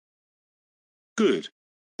Good.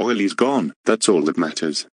 Oily's gone, that's all that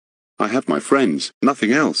matters. I have my friends,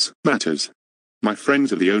 nothing else matters. My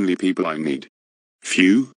friends are the only people I need.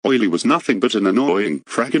 Phew, Oily was nothing but an annoying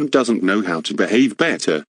frag and doesn't know how to behave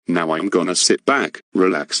better. Now I'm gonna sit back,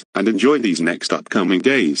 relax, and enjoy these next upcoming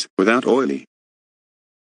days without Oily.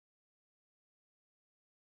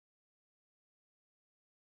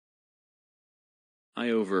 I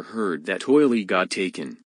overheard that Oily got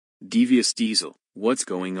taken. Devious Diesel, what's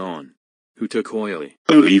going on? Who took Oily?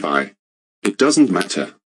 Oh Levi. It doesn't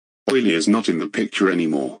matter. Oily is not in the picture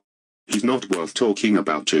anymore. He's not worth talking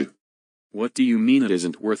about too. What do you mean it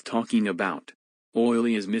isn't worth talking about?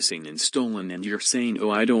 Oily is missing and stolen and you're saying oh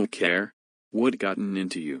I don't care? What gotten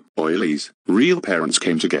into you? Oily's real parents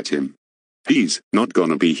came to get him. He's not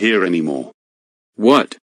gonna be here anymore.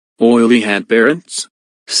 What? Oily had parents?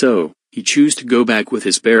 So, he chose to go back with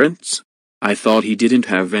his parents? I thought he didn't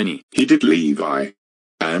have any. He did, Levi.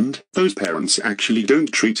 And those parents actually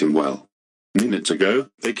don't treat him well. Minutes ago,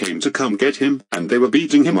 they came to come get him, and they were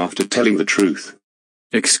beating him after telling the truth.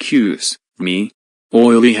 Excuse me?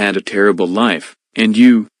 Oily had a terrible life, and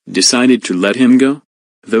you decided to let him go?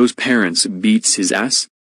 Those parents beats his ass?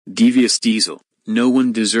 Devious Diesel, no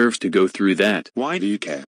one deserves to go through that. Why do you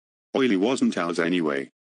care? Oily wasn't ours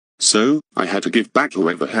anyway. So, I had to give back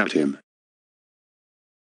whoever had him.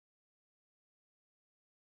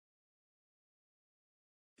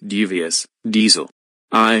 Devious Diesel.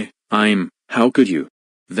 How could you?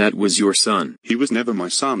 That was your son. He was never my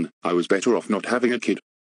son. I was better off not having a kid.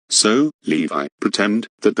 So, Levi, pretend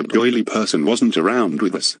that the oily person wasn't around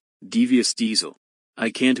with us. Devious Diesel. I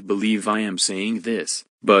can't believe I am saying this,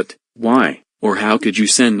 but why, or how could you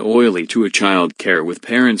send Oily to a child care with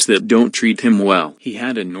parents that don't treat him well? He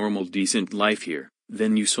had a normal decent life here,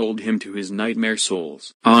 then you sold him to his nightmare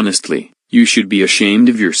souls. Honestly, you should be ashamed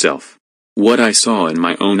of yourself. What I saw in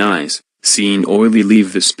my own eyes, seeing Oily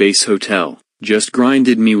leave the Space Hotel, just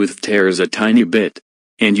grinded me with tears a tiny bit.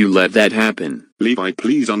 And you let that happen. Levi,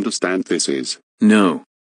 please understand this is... No.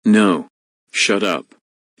 Shut up.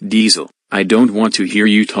 Diesel, I don't want to hear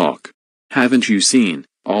you talk. Haven't you seen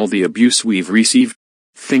all the abuse we've received?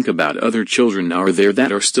 Think about other children out there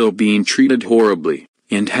that are still being treated horribly,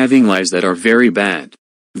 and having lives that are very bad.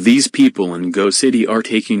 These people in Go City are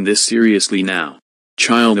taking this seriously now.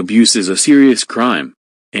 Child abuse is a serious crime.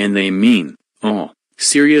 And they mean,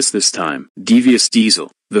 serious this time. Devious Diesel,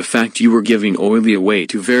 the fact you were giving Oily away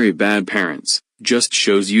to very bad parents, just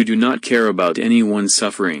shows you do not care about anyone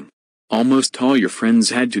suffering. Almost all your friends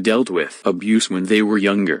had to dealt with abuse when they were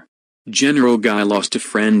younger. General Guy lost a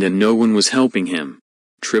friend and no one was helping him.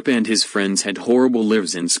 Trip and his friends had horrible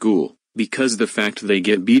lives in school, because the fact they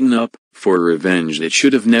get beaten up, for revenge that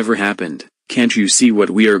should have never happened. Can't you see what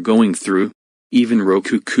we are going through? Even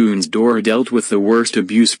Roku-kun's door dealt with the worst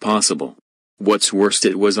abuse possible. What's worse,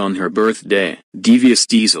 it was on her birthday. Devious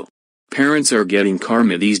Diesel. Parents are getting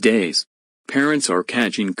karma these days. Parents are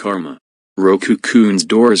catching karma. Roku-kun's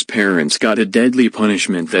door's parents got a deadly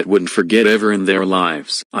punishment that wouldn't forget ever in their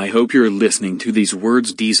lives. I hope you're listening to these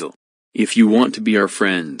words, Diesel. If you want to be our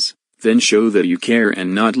friends, then show that you care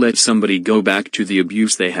and not let somebody go back to the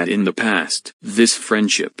abuse they had in the past. This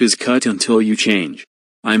friendship is cut until you change.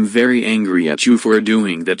 I'm very angry at you for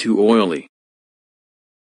doing that to Oily.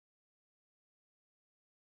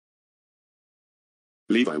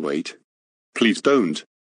 Levi, wait. Please don't.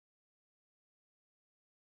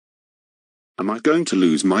 Am I going to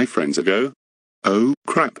lose my friends ago? Oh,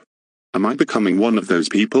 crap. Am I becoming one of those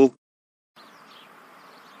people?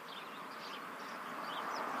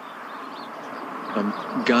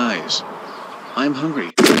 Guys. I'm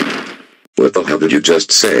hungry. What the hell did you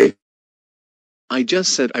just say? I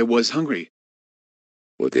just said I was hungry.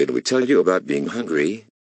 What did we tell you about being hungry?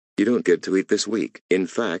 You don't get to eat this week. In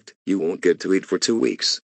fact, you won't get to eat for 2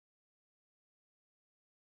 weeks.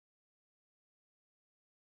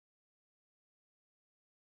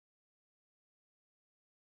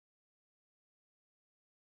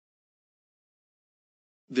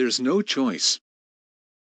 There's no choice.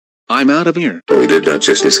 I'm out of here. Oh, he did not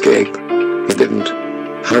just escape. He didn't.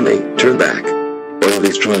 Honey, turn back.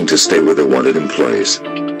 Oily's trying to stay with the wanted employees.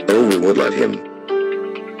 Oh, we won't let him.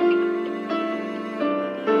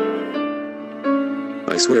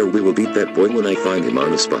 I swear we will beat that boy when I find him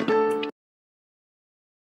on the spot.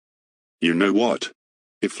 You know what?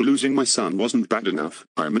 If losing my son wasn't bad enough,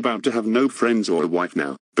 I'm about to have no friends or a wife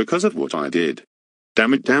now, because of what I did.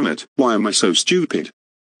 Damn it, why am I so stupid?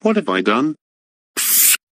 What have I done?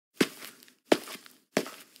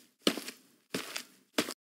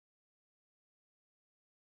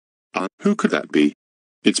 Who could that be?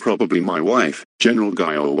 It's probably my wife, General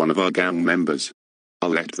Guy, or one of our gang members. I'll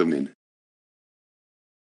let them in.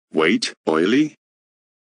 Wait, Oily?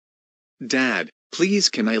 Dad, please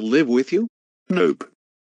can I live with you? Nope.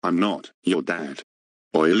 I'm not your dad.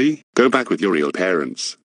 Oily, go back with your real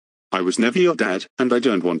parents. I was never your dad, and I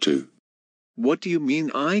don't want to. What do you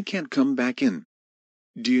mean I can't come back in?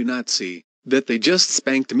 Do you not see that they just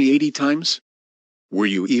spanked me 80 times? Were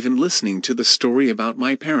you even listening to the story about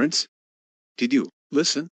my parents? Did you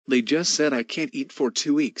listen? They just said I can't eat for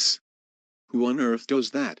 2 weeks. Who on earth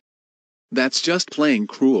does that? That's just plain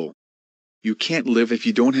cruel. You can't live if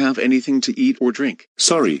you don't have anything to eat or drink.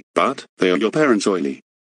 Sorry, but they are your parents, Oily.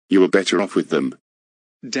 You were better off with them.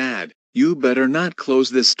 Dad, you better not close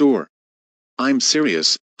this door. I'm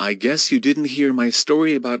serious. I guess you didn't hear my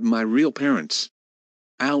story about my real parents.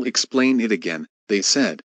 I'll explain it again. They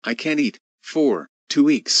said I can't eat for 2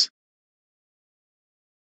 weeks.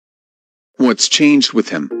 What's changed with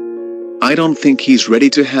him? I don't think he's ready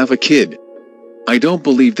to have a kid. I don't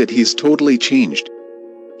believe that he's totally changed.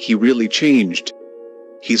 He really changed.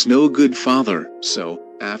 He's no good father, so,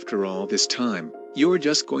 after all this time, you're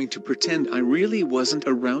just going to pretend I really wasn't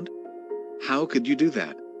around? How could you do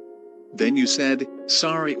that? Then you said,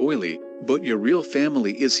 sorry Oily, but your real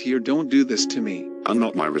family is here, don't do this to me. I'm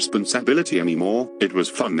not my responsibility anymore. It was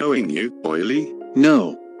fun knowing you, Oily.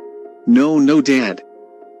 No. No, Dad.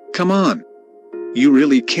 Come on. You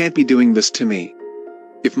really can't be doing this to me.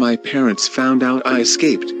 If my parents found out I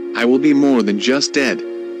escaped, I will be more than just dead.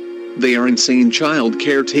 They are insane child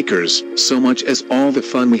caretakers, so much as all the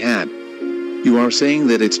fun we had. You are saying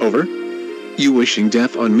that it's over? You wishing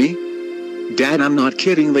death on me? Dad, I'm not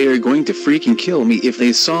kidding, they are going to freaking kill me if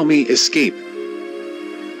they saw me escape.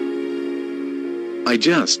 I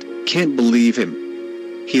just can't believe him.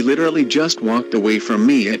 He literally just walked away from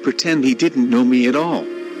me and pretend he didn't know me at all.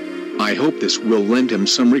 I hope this will lend him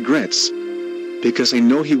some regrets. Because I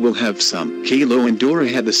know he will have some. Kalo and Dora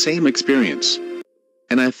had the same experience.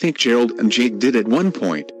 And I think Gerald and Jake did at one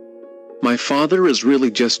point. My father is really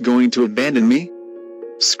just going to abandon me?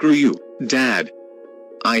 Screw you, Dad.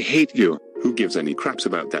 I hate you. Who gives any craps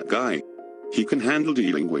about that guy? He can handle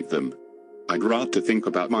dealing with them. I'd rather think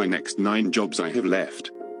about my next 9 jobs I have left.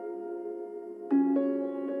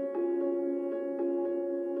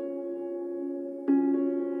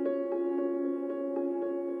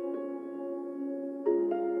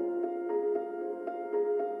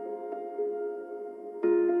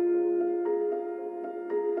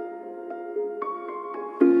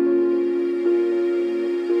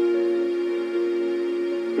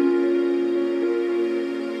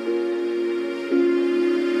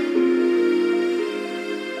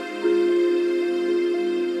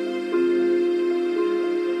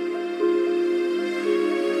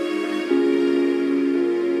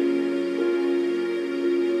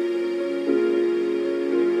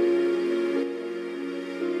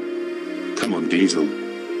 Come on, Diesel.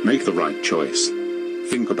 Make the right choice.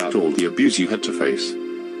 Think about all the abuse you had to face.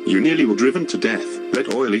 You nearly were driven to death.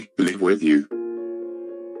 Let Oily live with you.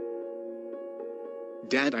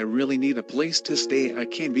 Dad, I really need a place to stay. I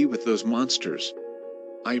can't be with those monsters.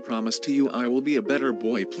 I promise to you I will be a better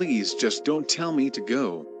boy. Please just don't tell me to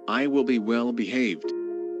go. I will be well behaved.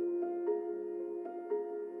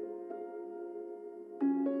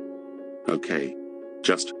 Okay.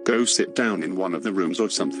 Just go sit down in one of the rooms or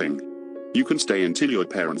something. You can stay until your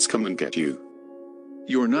parents come and get you.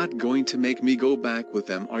 You're not going to make me go back with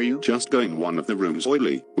them, are you? Just go in one of the rooms,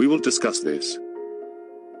 Oily. We will discuss this.